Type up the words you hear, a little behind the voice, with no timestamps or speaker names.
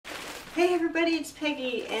Hey everybody, it's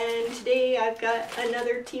Peggy, and today I've got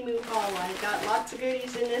another Temu haul. I've got lots of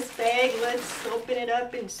goodies in this bag. Let's open it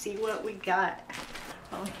up and see what we got.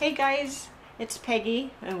 Oh, hey guys, it's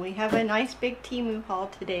Peggy, and we have a nice big Temu haul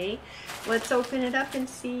today. Let's open it up and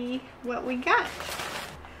see what we got.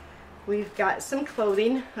 We've got some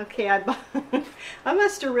clothing. Okay, I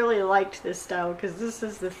must have really liked this style because this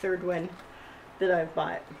is the third one that I've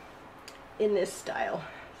bought in this style.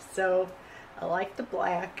 So I like the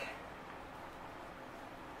black.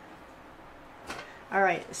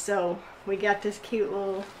 Alright, so we got this cute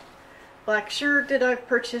little black shirt that I've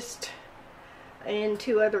purchased in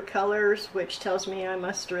 2 other colors, which tells me I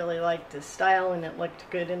must really like this style, and it looked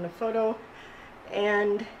good in the photo.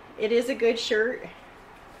 And it is a good shirt.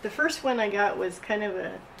 The first one I got was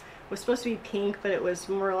was supposed to be pink, but it was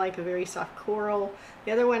more like a very soft coral.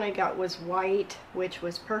 The other one I got was white, which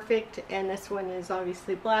was perfect, and this one is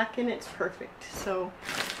obviously black, and it's perfect. So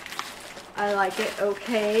I like it.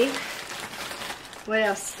 Okay. What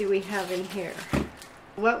else do we have in here?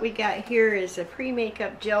 What we got here is a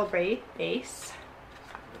pre-makeup gel base.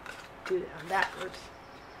 Do that backwards.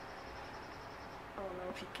 I don't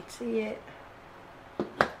know if you can see it.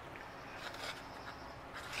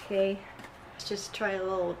 Okay, let's just try a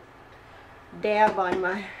little dab on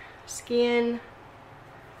my skin.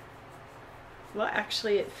 Well,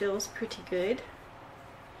 actually it feels pretty good.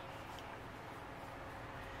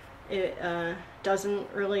 It doesn't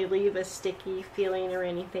really leave a sticky feeling or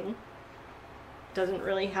anything. Doesn't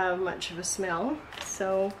really have much of a smell,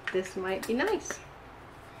 so this might be nice.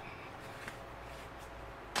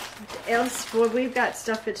 What else? Well, we've got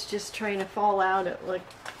stuff that's just trying to fall out at like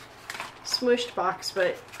smushed box,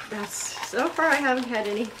 but that's, so far I haven't had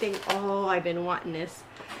anything. Oh, I've been wanting this.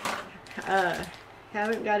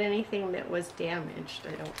 Haven't got anything that was damaged,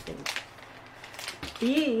 I don't think.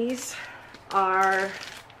 These are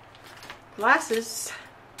glasses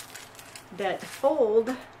that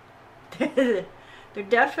fold. They're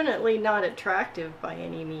definitely not attractive by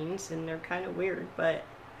any means, and they're kind of weird, but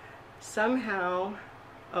somehow,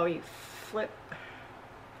 oh, you flip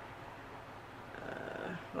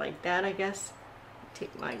like that, I guess.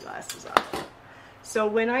 Take my glasses off. So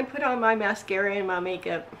when I put on my mascara and my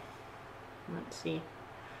makeup, let's see,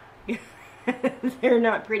 they're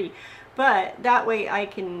not pretty, but that way I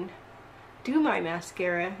can do my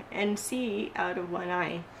mascara and see out of one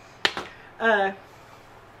eye.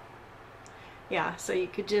 Yeah, so you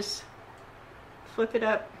could just flip it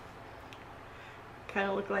up, kind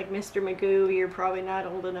of look like Mr. Magoo. You're probably not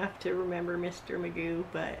old enough to remember Mr. Magoo,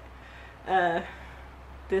 but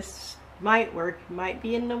this might work. Might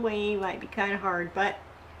be in the way, might be kind of hard, but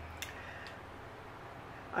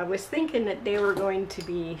I was thinking that they were going to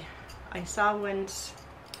be, I saw ones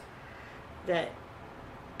that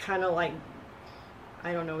kind of like,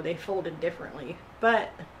 I don't know, they folded differently, but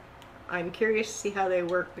I'm curious to see how they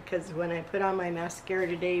work, because when I put on my mascara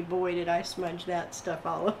today, boy did I smudge that stuff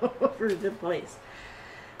all over the place.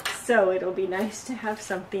 So it'll be nice to have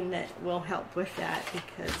something that will help with that,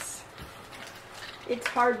 because it's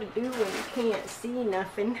hard to do when you can't see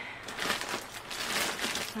nothing.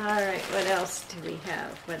 Alright, what else do we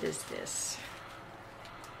have? What is this?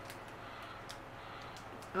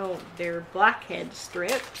 Oh, they're blackhead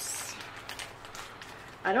strips.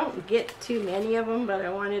 I don't get too many of them, but I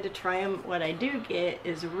wanted to try them. What I do get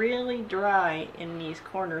is really dry in these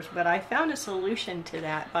corners, but I found a solution to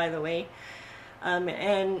that, by the way.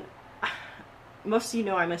 And most of you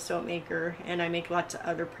know I'm a soap maker, and I make lots of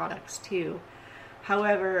other products too.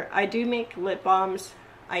 However, I do make lip balms.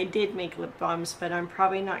 I did make lip balms, but I'm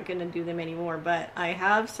probably not going to do them anymore. But I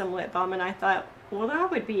have some lip balm, and I thought, well,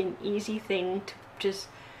 that would be an easy thing to just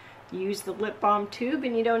use the lip balm tube,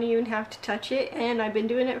 and you don't even have to touch it. And I've been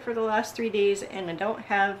doing it for the last 3 days, and I don't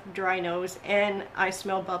have dry nose, and I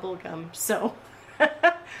smell bubble gum. So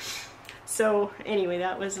so anyway,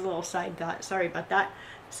 that was a little side thought. Sorry about that.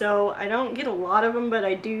 So I don't get a lot of them, but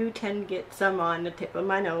I do tend to get some on the tip of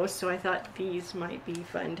my nose, so I thought these might be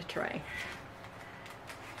fun to try.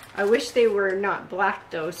 I wish they were not black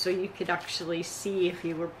though, so you could actually see if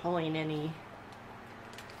you were pulling any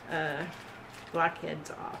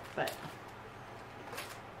blackheads off, but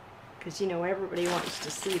because you know everybody wants to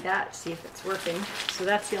see that, see if it's working. So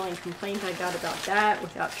that's the only complaint I got about that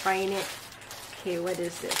without trying it. Okay, what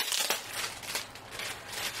is this?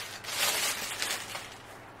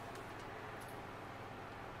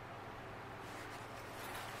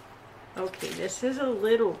 Okay, this is a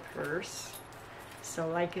little purse. So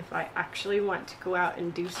like if I actually want to go out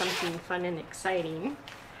and do something fun and exciting,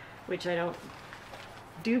 which I don't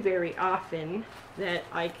do very often, that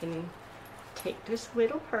I can take this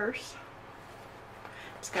little purse.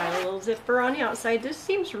 It's got a little zipper on the outside. This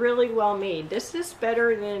seems really well made. This is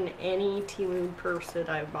better than any Temu purse that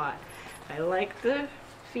I bought. I like the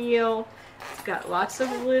feel. It's got lots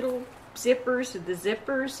of little zippers. The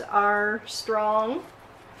zippers are strong.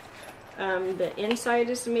 The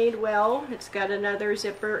inside is made well. It's got another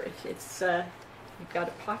zipper. It's you've got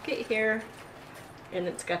a pocket here, and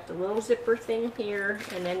it's got the little zipper thing here,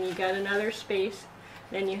 and then you got another space.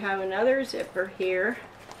 Then you have another zipper here,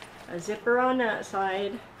 a zipper on that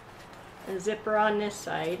side, a zipper on this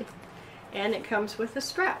side, and it comes with a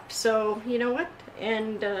strap. So you know what?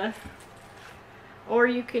 And or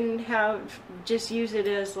you can just use it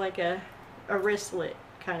as like a wristlet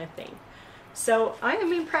kind of thing. So I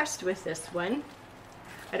am impressed with this one.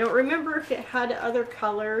 I don't remember if it had other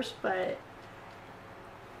colors, but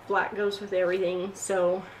black goes with everything,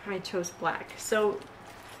 so I chose black. So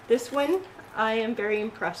this one I am very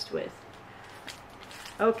impressed with.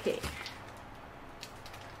 Okay.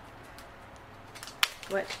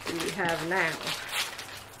 What do we have now?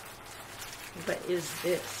 What is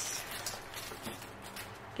this?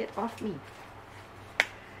 Get off me.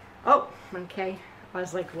 Oh, okay. I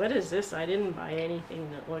was like, what is this? I didn't buy anything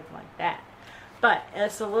that looked like that. But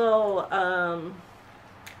it's a little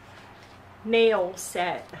nail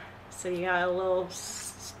set. So you got a little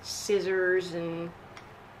scissors and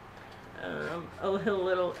a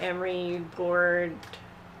little emery board,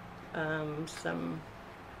 some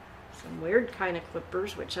weird kind of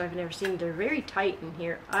clippers, which I've never seen. They're very tight in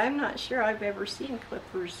here. I'm not sure I've ever seen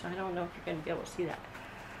clippers. I don't know if you're going to be able to see that.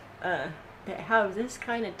 That have this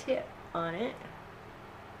kind of tip on it.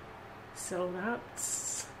 So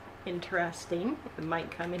that's interesting. It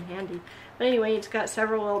might come in handy. But anyway, it's got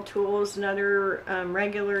several little tools, another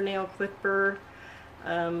regular nail clipper,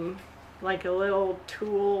 like a little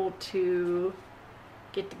tool to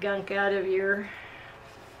get the gunk out of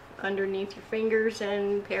underneath your fingers,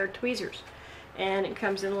 and a pair of tweezers. And it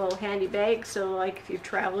comes in a little handy bag, so like if you're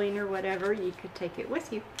traveling or whatever, you could take it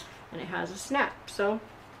with you. And it has a snap, so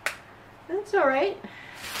that's alright.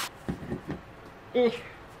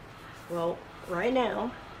 Well, right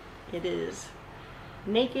now it is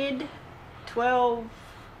Naked 12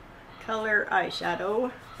 color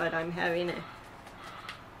eyeshadow, but I'm having a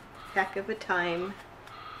heck of a time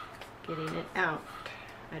getting it out.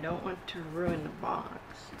 I don't want to ruin the box.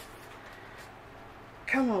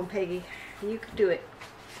 Come on, Peggy, you can do it.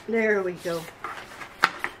 There we go.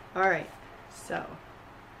 Alright, so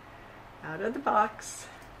out of the box.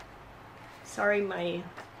 Sorry, my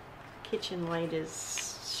kitchen light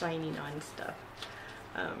is shining on stuff.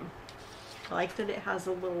 I like that it has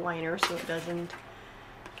a little liner so it doesn't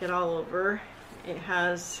get all over. It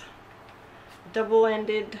has a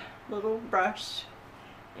double-ended little brush,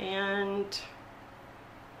 and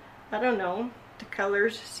I don't know, the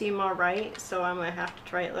colors seem alright, so I'm gonna have to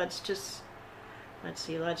try it. Let's just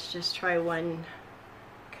try one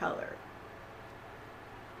color.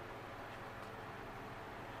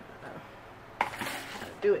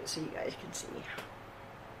 I'll do it so you guys can see.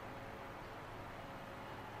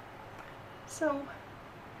 So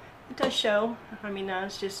it does show. I mean,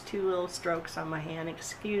 that's just two little strokes on my hand.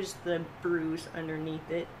 Excuse the bruise underneath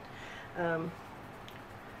it.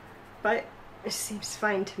 But it seems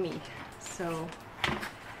fine to me. So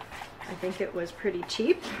I think it was pretty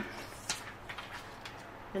cheap.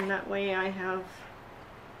 And that way I have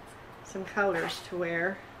some colors to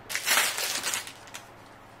wear.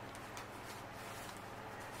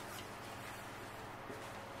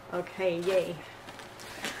 Okay, yay.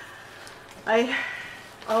 I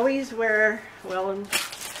always wear, well,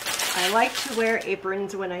 I like to wear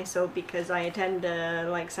aprons when I sew because I tend to,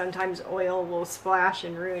 like, sometimes oil will splash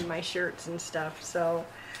and ruin my shirts and stuff. So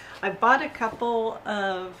I bought a couple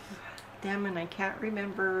of them, and I can't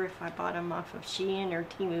remember if I bought them off of Shein or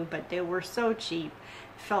Temu, but they were so cheap.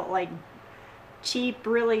 It felt like cheap,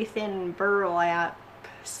 really thin burlap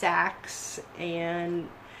sacks, and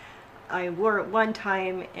I wore it one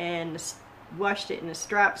time and washed it and the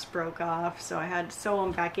straps broke off, so I had to sew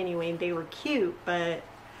them back anyway. They were cute, but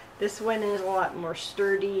this one is a lot more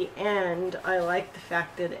sturdy, and I like the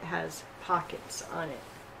fact that it has pockets on it.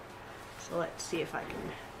 So let's see if I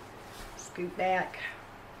can scoot back.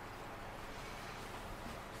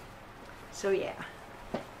 So yeah,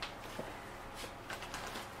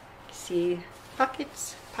 see,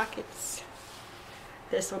 pockets, pockets.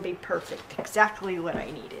 This will be perfect, exactly what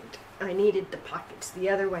I needed. I needed the pockets. The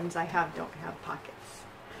other ones I have don't have pockets.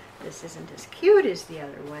 This isn't as cute as the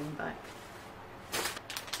other one, but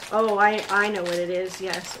oh, I know what it is.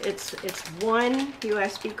 Yes, it's one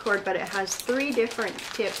USB cord, but it has 3 different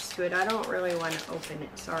tips to it. I don't really want to open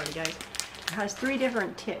it. Sorry, guys. has 3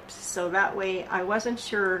 different tips, so that way I wasn't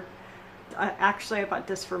sure. Actually, I bought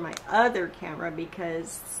this for my other camera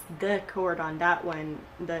because the cord on that one,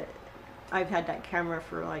 I've had that camera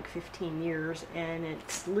for like 15 years and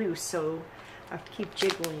it's loose, so I have to keep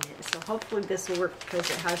jiggling it. So hopefully this will work because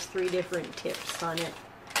it has 3 different tips on it.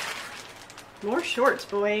 More shorts,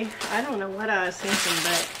 boy. I don't know what I was thinking,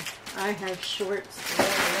 but I have shorts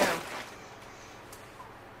right now.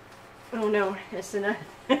 Oh no, it's enough.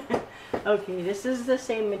 Okay, this is the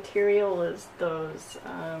same material as those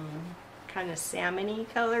kind of salmon-y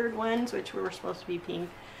colored ones, which were supposed to be pink.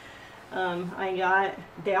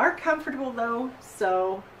 They are comfortable though,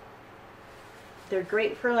 so they're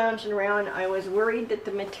great for lounging around. I was worried that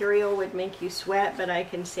the material would make you sweat, but I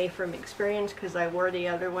can say from experience, because I wore the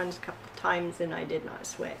other ones a couple times and I did not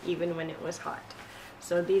sweat, even when it was hot.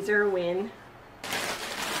 So these are a win.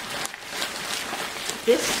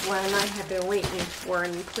 This one I have been waiting for,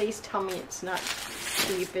 and please tell me it's not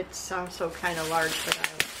cheap. It's also kind of large, but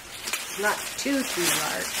not too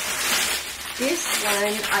large. This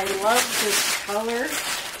one, I love this color.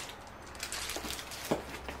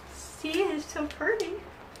 See, it's so pretty.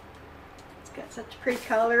 It's got such a pretty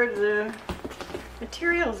color. The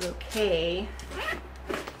material's okay.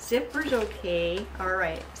 Zipper's okay.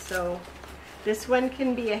 Alright, so this one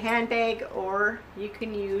can be a handbag, or you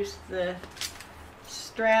can use the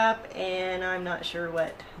strap, and I'm not sure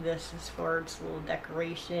what this is for. It's a little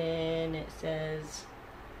decoration. It says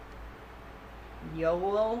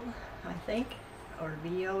Yoel, I think, or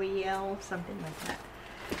V-O-E-L, something like that.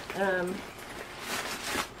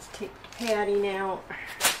 Let's take the padding out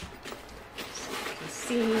so you can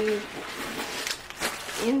see.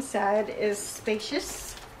 Inside is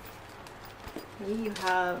spacious. You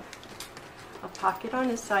have a pocket on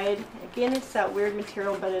the side. Again, it's that weird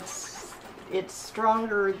material, but it's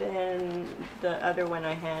stronger than the other one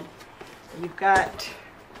I had. You've got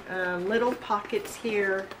little pockets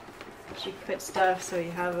here. You put stuff, so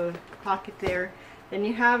you have a pocket there. Then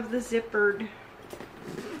you have the zippered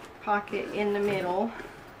pocket in the middle.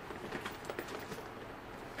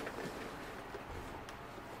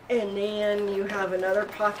 And then you have another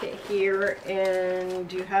pocket here,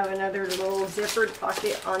 and you have another little zippered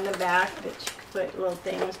pocket on the back that you can put little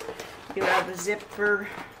things. You have a zipper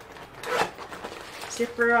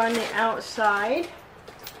on the outside.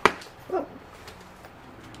 Whoop.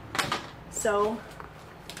 So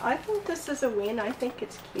I think this is a win. I think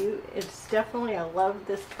it's cute. It's definitely, I love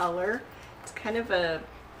this color. It's kind of a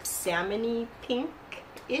salmon-y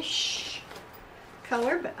pink-ish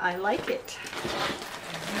color, but I like it.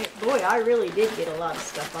 Boy, I really did get a lot of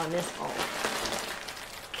stuff on this haul.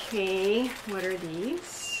 Okay, what are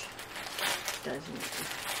these?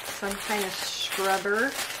 Some kind of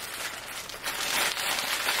scrubber.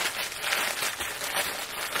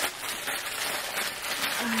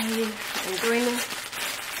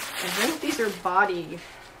 I think these are body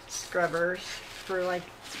scrubbers for like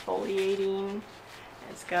exfoliating.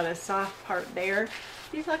 It's got a soft part there.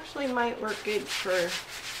 These actually might work good for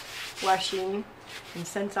washing. And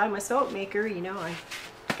since I'm a soap maker, you know, I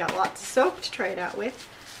got lots of soap to try it out with.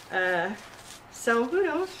 So who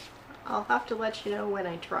knows? I'll have to let you know when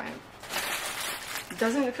I try them. It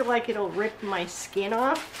doesn't feel like it'll rip my skin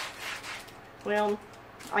off. Well,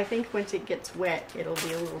 I think once it gets wet, it'll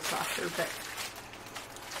be a little softer, but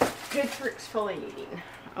good for exfoliating.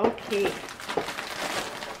 Okay,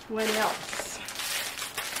 what else?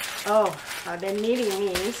 Oh, I've been needing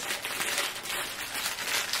these.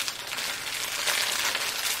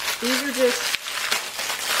 These are just,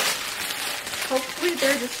 hopefully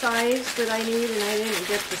they're the size that I need, and I didn't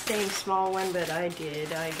get the same small one, but I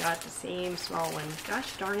did. I got the same small one.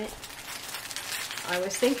 Gosh darn it. I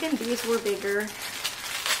was thinking these were bigger.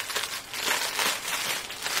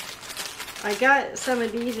 I got some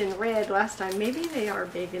of these in red last time. Maybe they are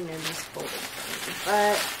big and they're just folded.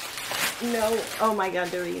 But no, oh my god,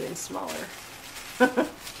 they're even smaller.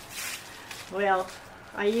 Well,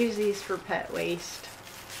 I use these for pet waste.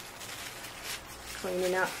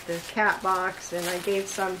 Cleaning up the cat box, and I gave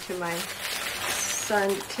some to my son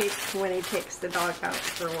to take when he takes the dog out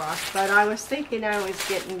for a walk. But I was thinking I was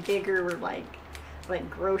getting bigger, like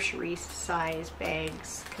grocery size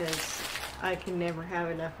bags, because I can never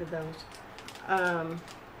have enough of those.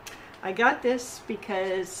 I got this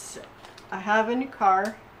because I have a new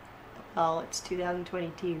car. Well, it's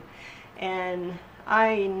 2022, and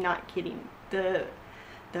I'm not kidding. The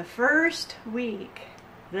first week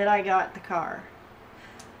that I got the car,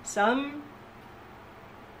 some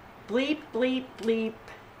bleep bleep bleep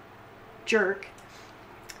jerk,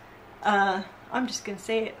 I'm just gonna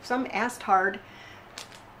say it, some assed hard,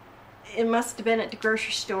 it must have been at the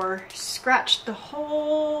grocery store, scratched the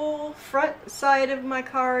whole front side of my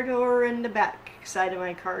car door and the back side of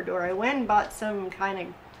my car door. I went and bought some kind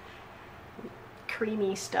of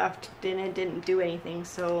creamy stuff and it didn't do anything,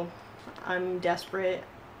 so I'm desperate.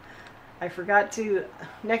 I forgot to,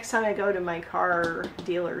 next time I go to my car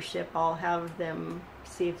dealership, I'll have them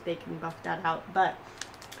see if they can buff that out, but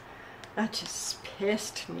that just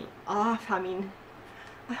pissed me off. I mean,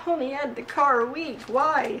 I only had the car a week,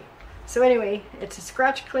 why? So anyway, it's a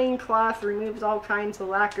scratch clean cloth, removes all kinds of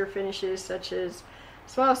lacquer finishes such as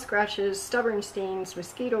small scratches, stubborn stains,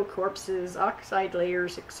 mosquito corpses, oxide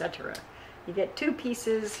layers, etc. You get 2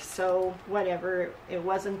 pieces, so whatever, it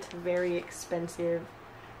wasn't very expensive.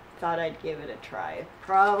 Thought I'd give it a try.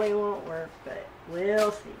 Probably won't work, but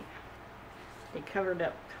we'll see. They covered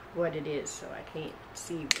up what it is, so I can't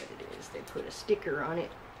see what it is. They put a sticker on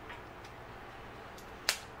it.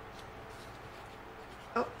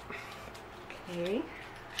 Oh, okay.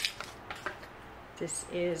 This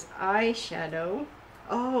is eyeshadow.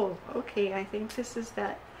 Oh, okay, I think this is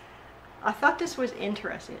that. I thought this was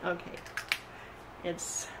interesting. Okay.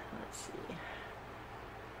 It's, let's see.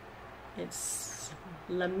 It's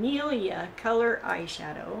Lamelia color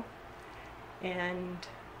eyeshadow. And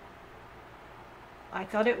I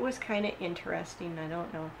thought it was kind of interesting. I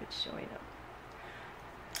don't know if it's showing up.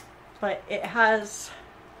 But it has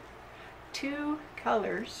 2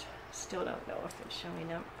 colors. Still don't know if it's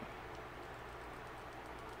showing up.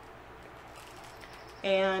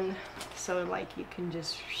 And so like you can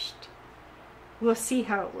just, we'll see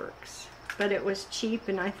how it works. But it was cheap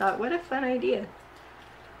and I thought, what a fun idea.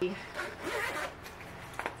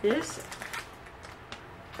 This,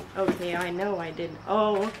 okay, I know I didn't.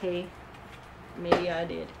 Oh, okay. Maybe I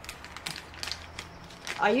did.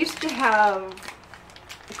 I used to have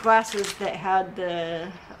glasses that had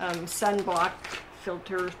the sunblock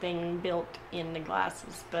filter thing built in the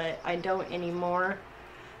glasses, but I don't anymore.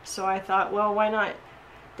 So I thought, well, why not?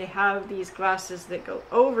 They have these glasses that go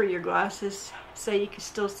over your glasses so you can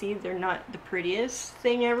still see. They're not the prettiest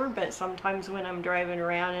thing ever, but sometimes when I'm driving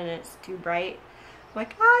around and it's too bright,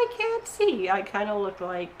 like, I can't see. I kind of look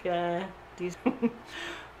like these.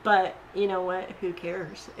 But you know what? Who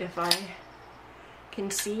cares? If I can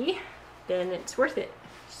see, then it's worth it.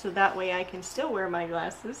 So that way I can still wear my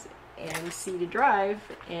glasses and see to drive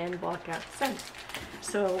and block out the sun.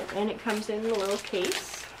 So, and it comes in a little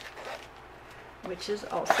case, which is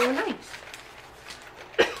also nice.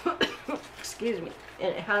 Excuse me.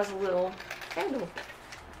 And it has a little handle.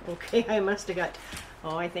 Okay, I must have got,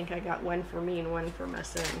 oh, I think I got one for me and one for my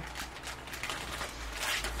son.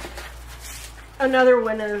 Another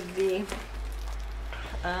one of the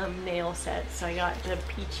nail sets. I got the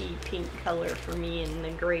peachy pink color for me and the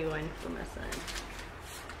gray one for my son.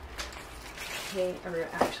 Okay, or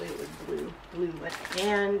actually it was blue one.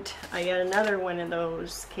 And I got another one of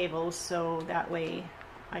those cables so that way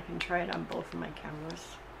I can try it on both of my cameras.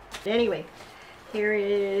 Anyway, here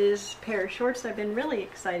is a pair of shorts I've been really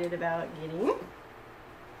excited about getting.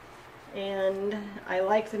 And I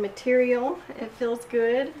like the material. It feels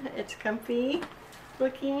good. It's comfy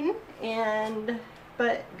looking, and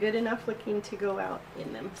but good enough looking to go out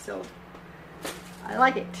in them. So I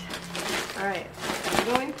like it. All right, I'm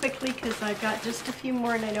going quickly because I've got just a few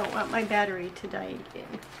more and I don't want my battery to die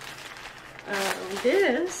again.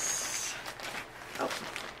 This,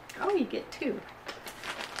 oh, you get 2.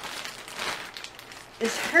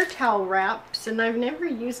 Is hair towel wraps, and I've never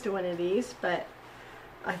used one of these, but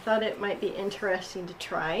I thought it might be interesting to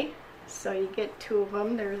try. So you get 2 of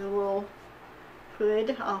them. There's a little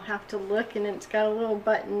hood. I'll have to look, and it's got a little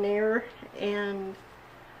button there and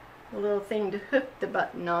a little thing to hook the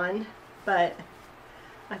button on. But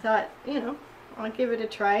I thought, you know, I'll give it a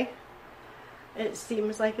try. It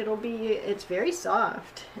seems like it's very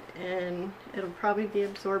soft and it'll probably be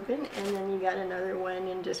absorbent. And then you got another one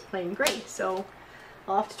in just plain gray. So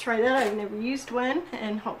I'll have to try that. I've never used one,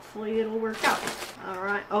 and hopefully it'll work out.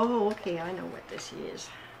 Alright, oh, okay, I know what this is.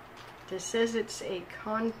 This says it's a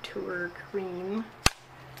contour cream.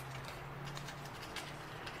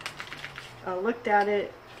 I looked at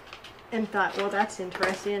it and thought, well, that's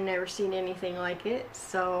interesting. I've never seen anything like it.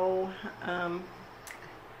 So,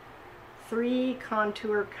 3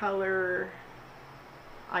 contour color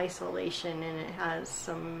isolation, and it has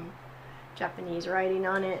some Japanese writing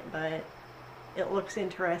on it, but it looks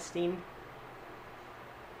interesting.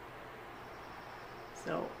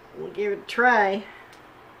 So we'll give it a try.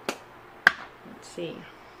 Let's see.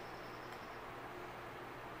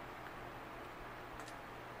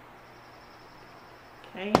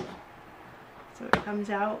 Okay, so it comes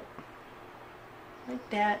out like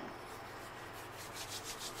that.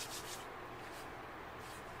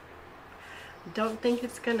 don't think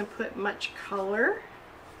it's going to put much color.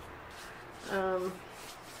 But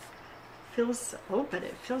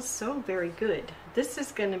it feels so very good. This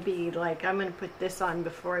is going to be like, I'm going to put this on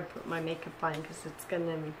before I put my makeup on because it's going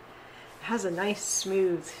to, it has a nice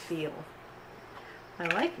smooth feel. I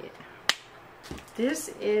like it. This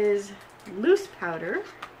is loose powder.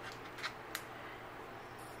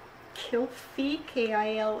 Kilfie,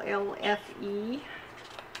 K-I-L-L-F-E.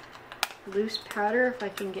 Loose powder, if I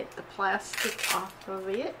can get the plastic off of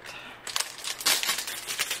it.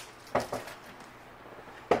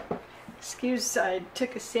 Excuse, I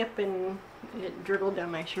took a sip and it dribbled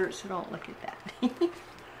down my shirt, so don't look at that.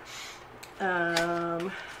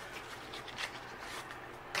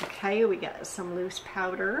 Okay, we got some loose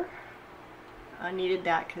powder. I needed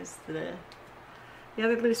that because the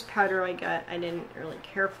other loose powder I got I didn't really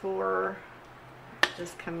care for.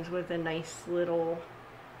 This comes with a nice little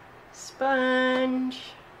sponge,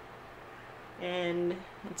 and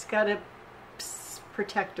it's got a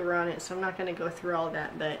protector on it, so I'm not going to go through all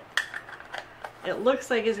that, but it looks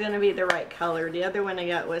like it's going to be the right color. The other one I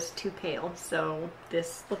got was too pale, so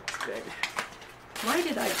this looks good. Why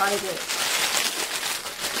did I buy this?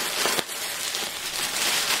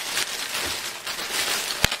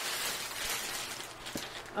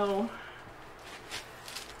 Oh,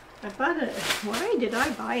 I bought it. Why did I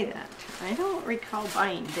buy that? I don't recall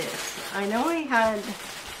buying this. I know I had,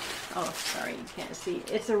 oh sorry, you can't see.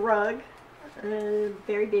 It's a rug, a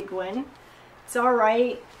very big one. It's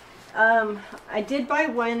alright. I did buy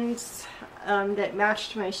ones that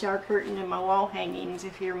matched my shower curtain and my wall hangings,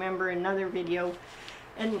 if you remember another video.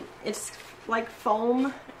 And it's like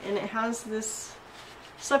foam, and it has this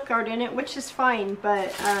slip guard in it, which is fine,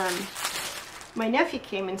 but my nephew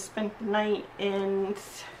came and spent the night, and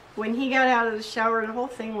when he got out of the shower, the whole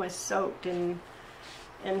thing was soaked, and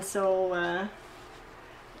so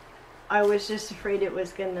I was just afraid it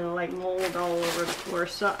was gonna like mold all over the floor.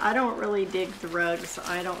 So I don't really dig the rugs.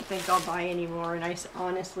 I don't think I'll buy any more, and I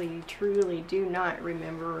honestly, truly do not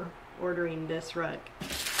remember ordering this rug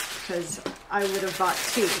because I would have bought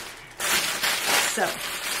two. So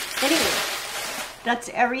anyway, that's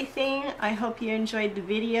everything. I hope you enjoyed the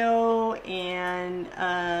video, and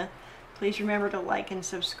please remember to like and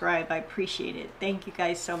subscribe. I appreciate it. Thank you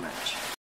guys so much.